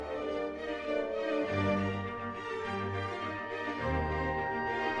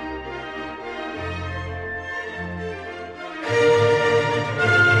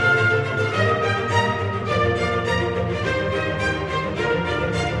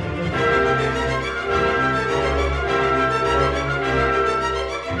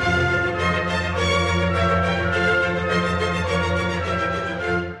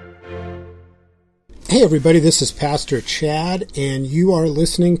Hey everybody, this is Pastor Chad, and you are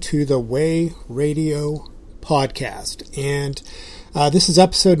listening to the Way Radio podcast. And this is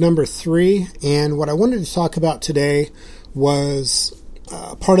episode number 3, and what I wanted to talk about today was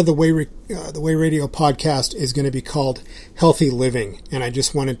part of the Way Radio podcast is going to be called Healthy Living, and I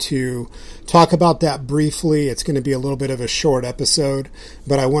just wanted to talk about that briefly. It's going to be a little bit of a short episode,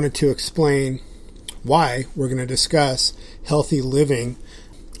 but I wanted to explain why we're going to discuss healthy living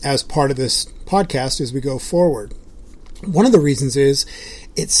as part of this podcast as we go forward. One of the reasons is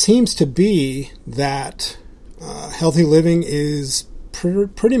it seems to be that healthy living is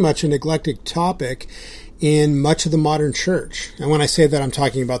pretty much a neglected topic in much of the modern church. And when I say that, I'm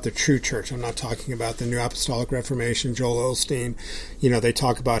talking about the true church. I'm not talking about the New Apostolic Reformation, Joel Osteen. They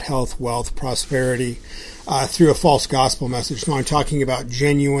talk about health, wealth, prosperity through a false gospel message. No, I'm talking about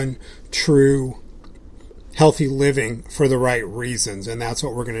genuine, true, healthy living for the right reasons, and that's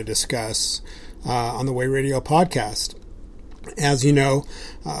what we're going to discuss on the Way Radio podcast. As you know,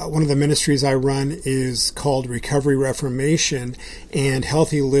 one of the ministries I run is called Recovery Reformation, and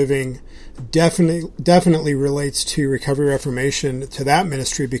healthy living definitely relates to Recovery Reformation, to that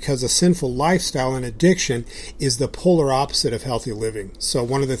ministry, because a sinful lifestyle and addiction is the polar opposite of healthy living. So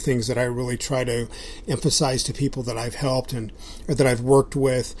one of the things that I really try to emphasize to people that I've helped or that I've worked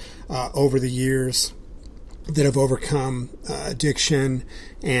with over the years that have overcome addiction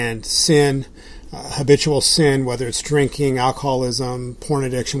and sin, habitual sin, whether it's drinking, alcoholism, porn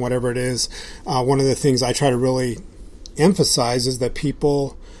addiction, whatever it is. One of the things I try to really emphasize is that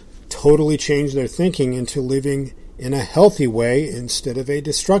people totally change their thinking into living in a healthy way instead of a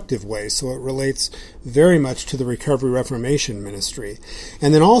destructive way. So it relates very much to the Recovery Reformation ministry.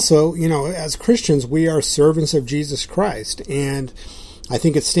 And then also, as Christians, we are servants of Jesus Christ. And I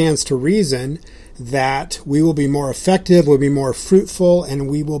think it stands to reason that we will be more effective, we'll be more fruitful, and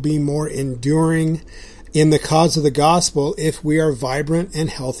we will be more enduring in the cause of the gospel if we are vibrant and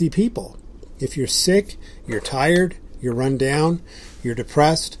healthy people. If you're sick, you're tired, you're run down, you're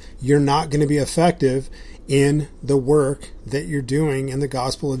depressed, you're not going to be effective in the work that you're doing in the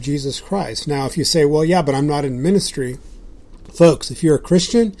gospel of Jesus Christ. Now, if you say, well, yeah, but I'm not in ministry. Folks, if you're a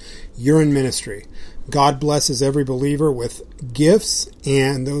Christian, you're in ministry. God blesses every believer with gifts,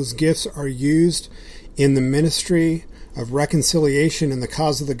 and those gifts are used in the ministry of reconciliation in the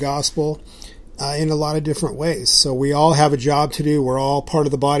cause of the gospel in a lot of different ways. So we all have a job to do. We're all part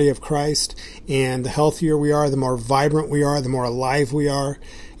of the body of Christ, and the healthier we are, the more vibrant we are, the more alive we are,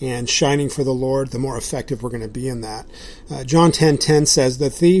 and shining for the Lord, the more effective we're going to be in that. John 10:10 says,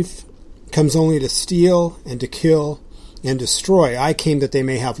 "The thief comes only to steal and to kill and destroy. I came that they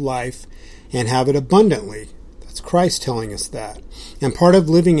may have life and have it abundantly." That's Christ telling us that. And part of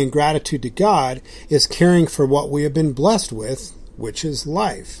living in gratitude to God is caring for what we have been blessed with, which is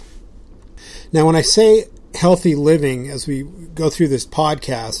life. Now, when I say healthy living, as we go through this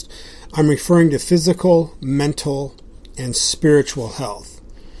podcast, I'm referring to physical, mental, and spiritual health.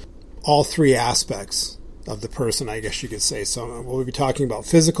 All three aspects of the person, I guess you could say. So we'll be talking about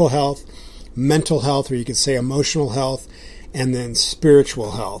physical health, mental health, or you could say emotional health, and then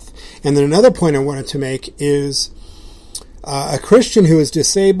spiritual health. And then another point I wanted to make is a Christian who is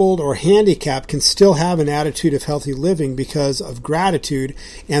disabled or handicapped can still have an attitude of healthy living because of gratitude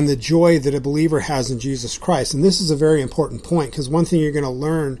and the joy that a believer has in Jesus Christ. And this is a very important point, because one thing you're going to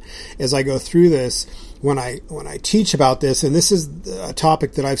learn as I go through this, when I teach about this, and this is a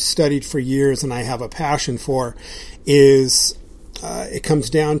topic that I've studied for years and I have a passion for, is it comes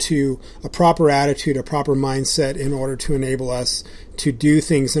down to a proper attitude, a proper mindset in order to enable us to do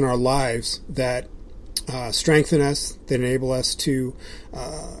things in our lives that strengthen us, that enable us to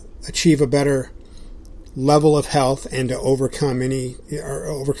achieve a better level of health and to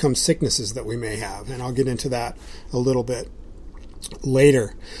overcome sicknesses that we may have. And I'll get into that a little bit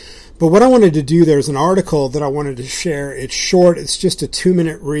later. But what I wanted to do, there's an article that I wanted to share. It's short. It's just a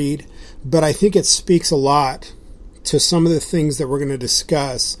 2-minute read, but I think it speaks a lot to some of the things that we're going to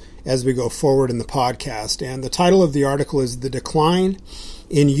discuss as we go forward in the podcast. And the title of the article is "The Decline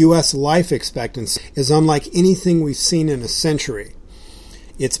in U.S. Life Expectancy is Unlike Anything We've Seen in a Century."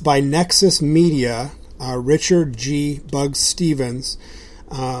 It's by Nexus Media, Richard G. Buggs Stevens.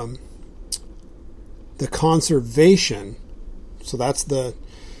 The Conservation, so that's the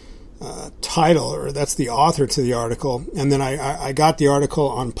title, or that's the author to the article. And then I got the article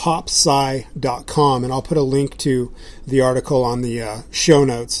on popsci.com, and I'll put a link to the article on the show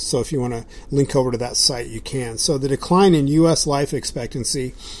notes. So if you want to link over to that site, you can. So the decline in U.S. life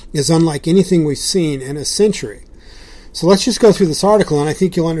expectancy is unlike anything we've seen in a century. So let's just go through this article, and I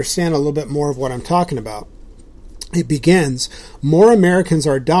think you'll understand a little bit more of what I'm talking about. It begins, "More Americans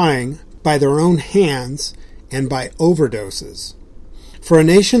are dying by their own hands and by overdoses. For a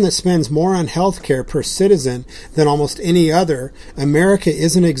nation that spends more on health care per citizen than almost any other, America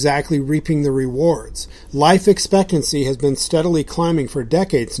isn't exactly reaping the rewards. Life expectancy has been steadily climbing for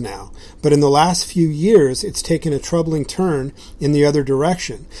decades now, but in the last few years, it's taken a troubling turn in the other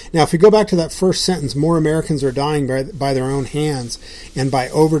direction. Now, if we go back to that first sentence, more Americans are dying by their own hands and by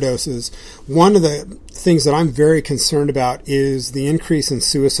overdoses, one of the things that I'm very concerned about is the increase in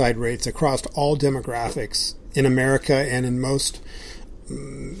suicide rates across all demographics in America and in most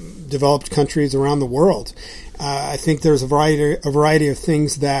developed countries around the world. I think there's a variety of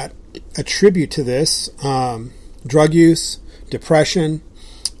things that attribute to this. Drug use, depression,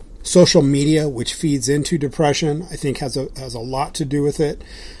 social media, which feeds into depression, I think has a lot to do with it.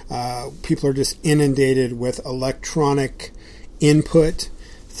 People are just inundated with electronic input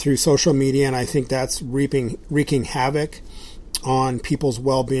through social media, and I think that's wreaking havoc on people's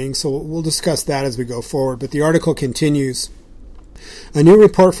well-being. So we'll discuss that as we go forward. But the article continues. A new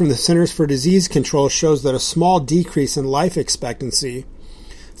report from the Centers for Disease Control shows that a small decrease in life expectancy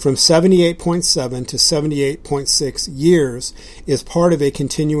from 78.7 to 78.6 years is part of a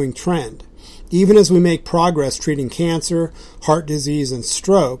continuing trend. Even as we make progress treating cancer, heart disease, and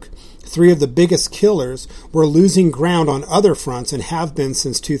stroke, three of the biggest killers, we're losing ground on other fronts and have been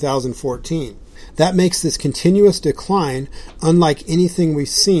since 2014. That makes this continuous decline unlike anything we've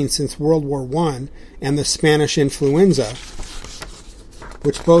seen since World War I and the Spanish influenza,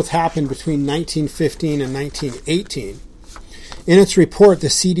 which both happened between 1915 and 1918. In its report, the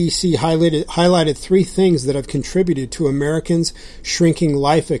CDC highlighted three things that have contributed to Americans' shrinking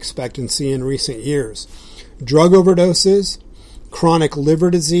life expectancy in recent years: drug overdoses, chronic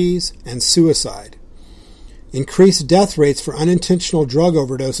liver disease, and suicide. Increased death rates for unintentional drug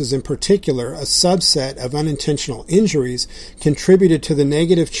overdoses, in particular, a subset of unintentional injuries, contributed to the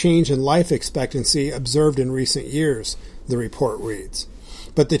negative change in life expectancy observed in recent years, the report reads.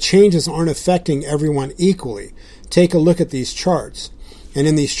 But the changes aren't affecting everyone equally. Take a look at these charts. And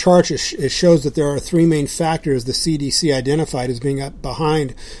in these charts, it shows that there are three main factors the CDC identified as being up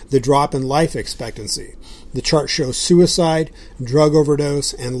behind the drop in life expectancy. The chart shows suicide, drug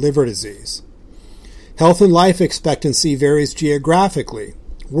overdose, and liver disease. Health and life expectancy varies geographically.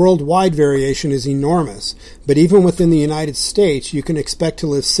 Worldwide variation is enormous, but even within the United States, you can expect to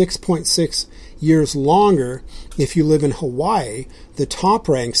live 6.6 years longer if you live in Hawaii, the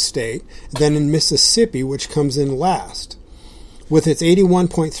top-ranked state, than in Mississippi, which comes in last. With its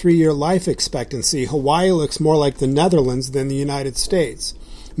 81.3-year life expectancy, Hawaii looks more like the Netherlands than the United States.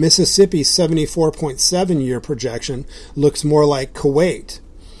 Mississippi's 74.7-year projection looks more like Kuwait.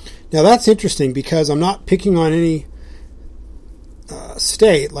 Now that's interesting because I'm not picking on any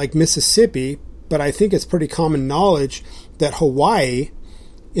state like Mississippi, but I think it's pretty common knowledge that Hawaii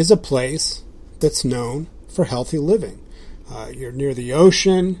is a place that's known for healthy living. You're near the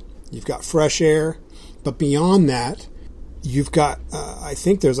ocean, you've got fresh air, but beyond that, you've got, I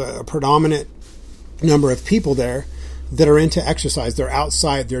think there's a predominant number of people there that are into exercise. They're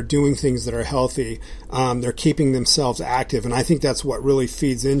outside, they're doing things that are healthy, they're keeping themselves active, and I think that's what really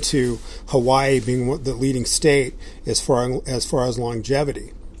feeds into Hawaii being the leading state as far as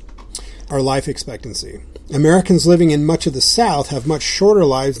longevity, or life expectancy. Americans living in much of the South have much shorter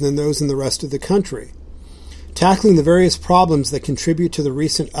lives than those in the rest of the country. Tackling the various problems that contribute to the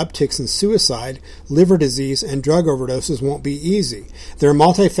recent upticks in suicide, liver disease, and drug overdoses won't be easy. There are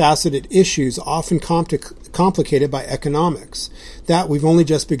multifaceted issues, often complicated by economics, that we've only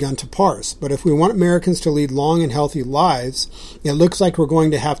just begun to parse. But if we want Americans to lead long and healthy lives, it looks like we're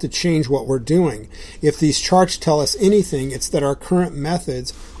going to have to change what we're doing. If these charts tell us anything, it's that our current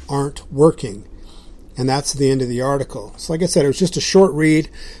methods aren't working. And that's the end of the article. So like I said, it was just a short read,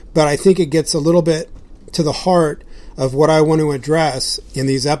 but I think it gets a little bit to the heart of what I want to address in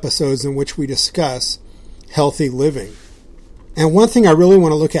these episodes in which we discuss healthy living. And one thing I really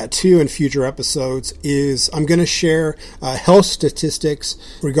want to look at too in future episodes is I'm going to share health statistics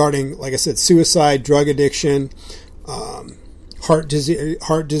regarding, like I said, suicide, drug addiction, heart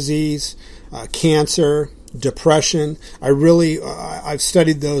disease, cancer, depression. I've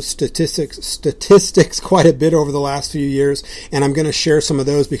studied those statistics quite a bit over the last few years, and I'm going to share some of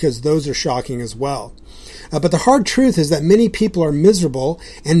those because those are shocking as well. But the hard truth is that many people are miserable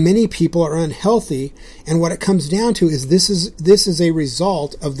and many people are unhealthy, and what it comes down to is this is a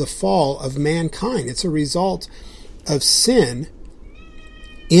result of the fall of mankind. It's a result of sin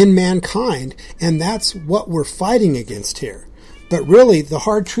in mankind, and that's what we're fighting against here. But really, the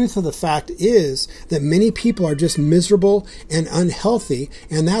hard truth of the fact is that many people are just miserable and unhealthy,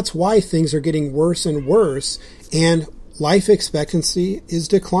 and that's why things are getting worse and worse, and life expectancy is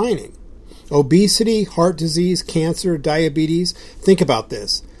declining. Obesity, heart disease, cancer, diabetes, think about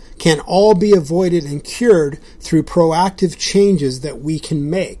this, can all be avoided and cured through proactive changes that we can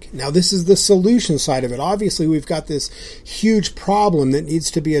make. Now, this is the solution side of it. Obviously, we've got this huge problem that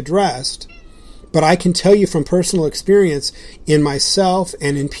needs to be addressed. But I can tell you from personal experience in myself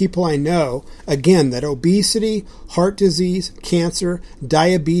and in people I know, again, that obesity, heart disease, cancer,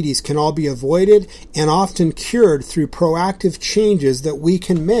 diabetes can all be avoided and often cured through proactive changes that we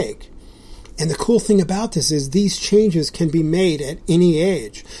can make. And the cool thing about this is these changes can be made at any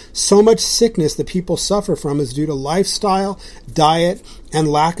age. So much sickness that people suffer from is due to lifestyle, diet, and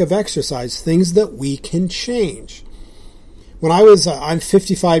lack of exercise, things that we can change. When I'm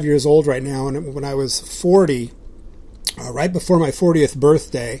 55 years old right now, and when I was 40, right before my 40th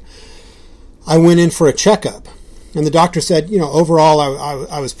birthday, I went in for a checkup. And the doctor said, overall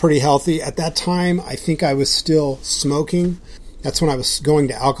I was pretty healthy. At that time, I think I was still smoking. That's when I was going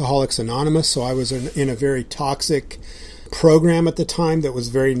to Alcoholics Anonymous, so I was in a very toxic program at the time that was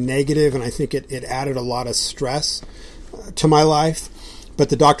very negative, and I think it added a lot of stress to my life. But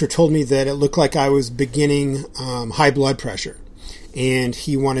the doctor told me that it looked like I was beginning high blood pressure, and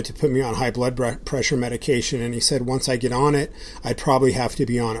he wanted to put me on high blood pressure medication, and he said once I get on it, I'd probably have to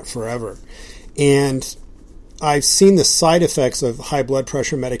be on it forever. And I've seen the side effects of high blood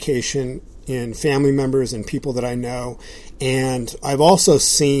pressure medication in family members and people that I know, and I've also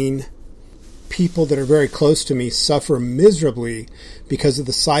seen people that are very close to me suffer miserably because of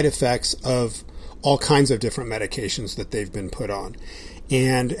the side effects of all kinds of different medications that they've been put on.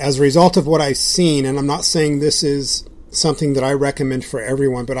 And as a result of what I've seen, and I'm not saying this is something that I recommend for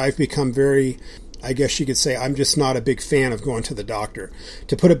everyone, but I've become very, I guess you could say, I'm just not a big fan of going to the doctor.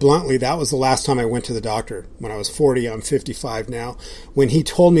 To put it bluntly, that was the last time I went to the doctor. When I was 40, I'm 55 now. When he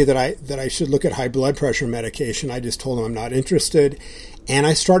told me that I should look at high blood pressure medication, I just told him I'm not interested, and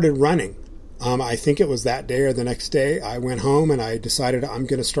I started running. I think it was that day or the next day, I went home and I decided I'm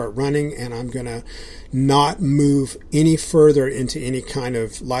going to start running, and I'm going to not move any further into any kind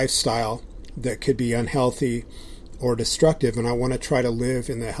of lifestyle that could be unhealthy or destructive, and I want to try to live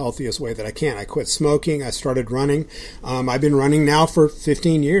in the healthiest way that I can. I quit smoking. I started running. I've been running now for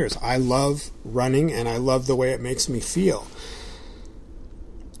 15 years. I love running, and I love the way it makes me feel.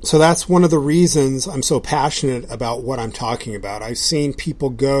 So that's one of the reasons I'm so passionate about what I'm talking about. I've seen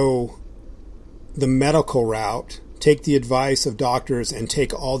people go the medical route, take the advice of doctors, and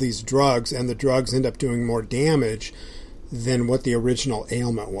take all these drugs, and the drugs end up doing more damage than what the original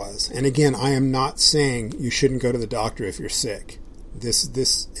ailment was. And again, I am not saying you shouldn't go to the doctor if you're sick. This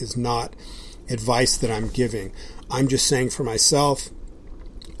is not advice that I'm giving. I'm just saying for myself,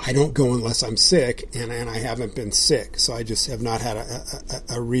 I don't go unless I'm sick, and I haven't been sick, so I just have not had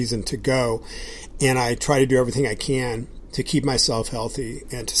a reason to go. And I try to do everything I can to keep myself healthy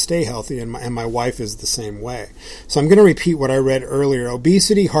and to stay healthy, and my wife is the same way. So I'm going to repeat what I read earlier.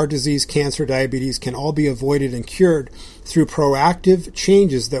 Obesity, heart disease, cancer, diabetes can all be avoided and cured through proactive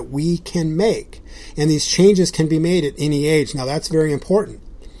changes that we can make. And these changes can be made at any age. Now that's very important,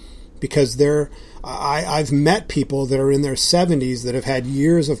 because I've met people that are in their 70s that have had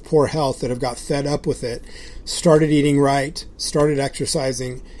years of poor health, that have got fed up with it, started eating right, started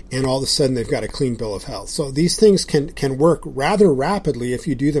exercising, and all of a sudden they've got a clean bill of health. So these things can work rather rapidly if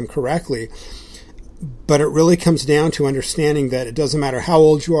you do them correctly. But it really comes down to understanding that it doesn't matter how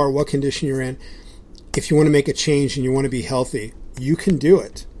old you are, what condition you're in. If you want to make a change and you want to be healthy, you can do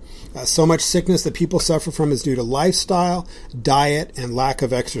it. So much sickness that people suffer from is due to lifestyle, diet, and lack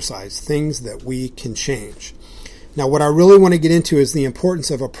of exercise, things that we can change. Now, what I really want to get into is the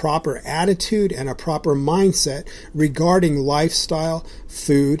importance of a proper attitude and a proper mindset regarding lifestyle,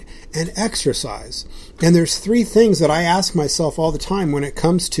 food, and exercise. And there's three things that I ask myself all the time when it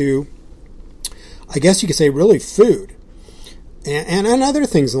comes to, I guess you could say, really food and other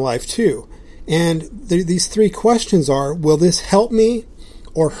things in life too. And these three questions are, will this help me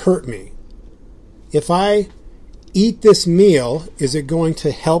or hurt me? If I eat this meal, is it going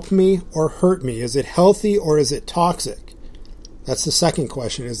to help me or hurt me? Is it healthy or is it toxic? That's the second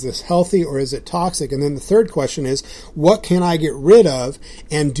question. Is this healthy or is it toxic? And then the third question is, what can I get rid of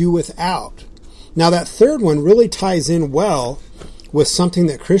and do without? Now that third one really ties in well with something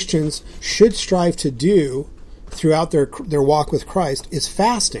that Christians should strive to do throughout their walk with Christ, is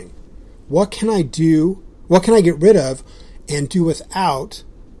fasting. What can I do? What can I get rid of and do without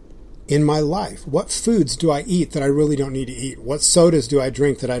in my life? What foods do I eat that I really don't need to eat? What sodas do I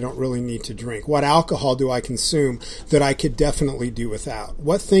drink that I don't really need to drink? What alcohol do I consume that I could definitely do without?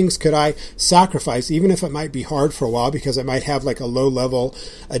 What things could I sacrifice, even if it might be hard for a while because I might have like a low-level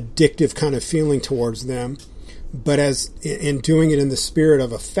addictive kind of feeling towards them? But as in doing it in the spirit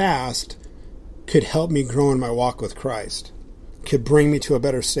of a fast, could help me grow in my walk with Christ, could bring me to a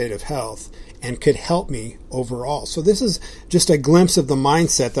better state of health, and could help me overall. So this is just a glimpse of the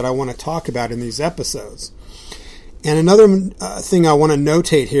mindset that I want to talk about in these episodes. And another thing I want to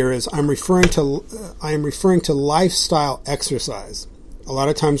notate here is I am referring to lifestyle exercise. A lot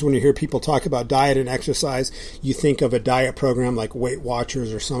of times when you hear people talk about diet and exercise, you think of a diet program like Weight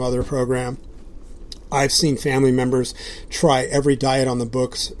Watchers or some other program. I've seen family members try every diet on the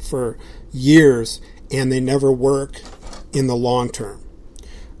books for years, and they never work in the long term.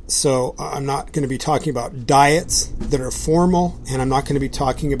 So I'm not going to be talking about diets that are formal, and I'm not going to be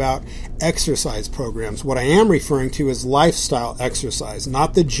talking about exercise programs. What I am referring to is lifestyle exercise,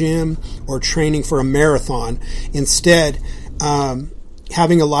 not the gym or training for a marathon. Instead,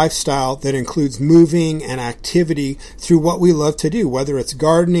 having a lifestyle that includes moving and activity through what we love to do, whether it's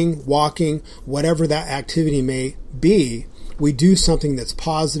gardening, walking, whatever that activity may be. We do something that's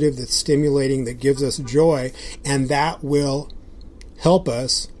positive, that's stimulating, that gives us joy, and that will help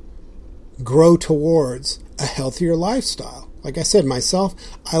us grow towards a healthier lifestyle. Like I said, myself,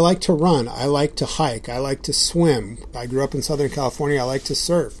 I like to run, I like to hike, I like to swim. I grew up in Southern California, I like to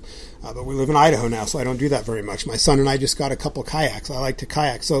surf. But we live in Idaho now, so I don't do that very much. My son and I just got a couple kayaks. I like to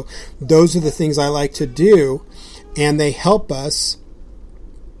kayak. So those are the things I like to do, and they help us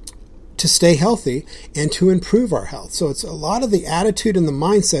to stay healthy and to improve our health. So it's a lot of the attitude and the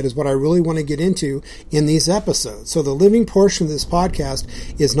mindset is what I really want to get into in these episodes. So the living portion of this podcast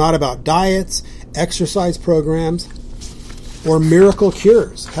is not about diets, exercise programs, or miracle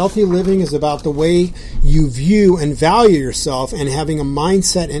cures. Healthy living is about the way you view and value yourself and having a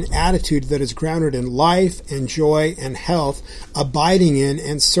mindset and attitude that is grounded in life and joy and health, abiding in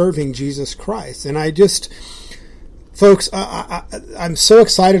and serving Jesus Christ. And folks, I'm so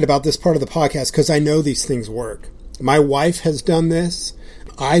excited about this part of the podcast because I know these things work. My wife has done this.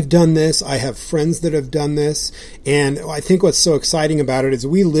 I've done this. I have friends that have done this. And I think what's so exciting about it is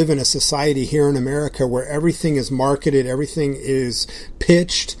we live in a society here in America where everything is marketed, everything is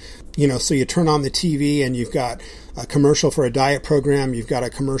pitched. So you turn on the TV and you've got a commercial for a diet program, you've got a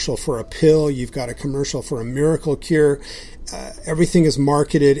commercial for a pill, you've got a commercial for a miracle cure. Everything is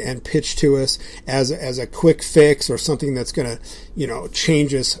marketed and pitched to us as a quick fix or something that's going to,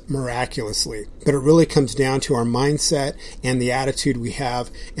 change us miraculously. But it really comes down to our mindset and the attitude we have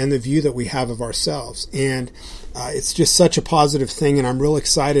and the view that we have of ourselves. And it's just such a positive thing, and I'm real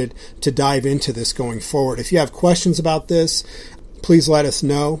excited to dive into this going forward. If you have questions about this, please let us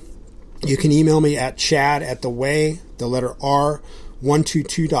know. You can email me at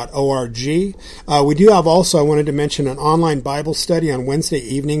chad@122.org. We do have also, I wanted to mention, an online Bible study on Wednesday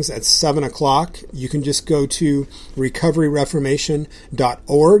evenings at 7 o'clock. You can just go to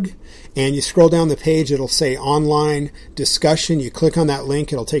recoveryreformation.org and you scroll down the page. It'll say online discussion. You click on that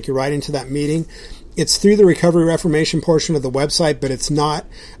link. It'll take you right into that meeting. It's through the Recovery Reformation portion of the website, but it's not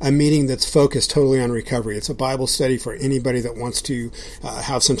a meeting that's focused totally on recovery. It's a Bible study for anybody that wants to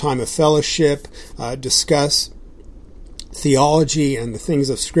have some time of fellowship, discuss theology and the things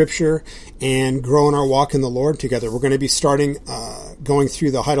of Scripture, and grow in our walk in the Lord together. We're going to be starting going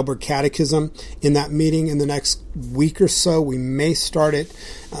through the Heidelberg Catechism in that meeting in the next week or so. We may start it,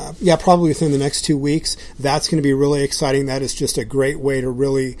 probably within the next 2 weeks. That's going to be really exciting. That is just a great way to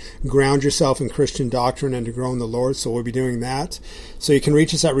really ground yourself in Christian doctrine and to grow in the Lord. So we'll be doing that. So you can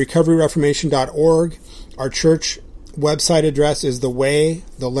reach us at recoveryreformation.org. Our church website address is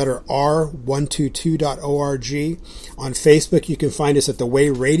R122.org. On Facebook, you can find us at The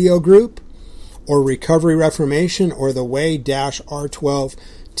Way Radio Group or Recovery Reformation or The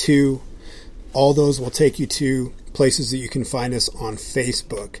Way-R12-2. All those will take you to places that you can find us on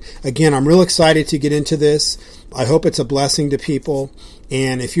Facebook. Again, I'm real excited to get into this. I hope it's a blessing to people.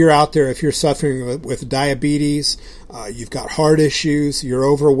 And if you're out there, if you're suffering with diabetes, you've got heart issues, you're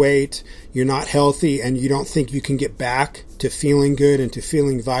overweight, you're not healthy, and you don't think you can get back to feeling good and to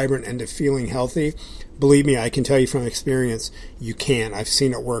feeling vibrant and to feeling healthy, believe me, I can tell you from experience, you can. I've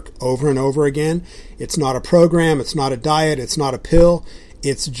seen it work over and over again. It's not a program, it's not a diet, it's not a pill.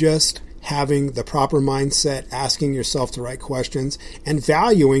 It's just having the proper mindset, asking yourself the right questions, and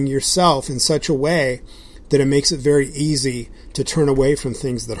valuing yourself in such a way that it makes it very easy to turn away from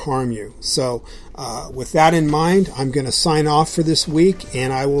things that harm you. So with that in mind, I'm going to sign off for this week,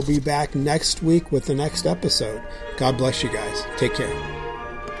 and I will be back next week with the next episode. God bless you guys. Take care.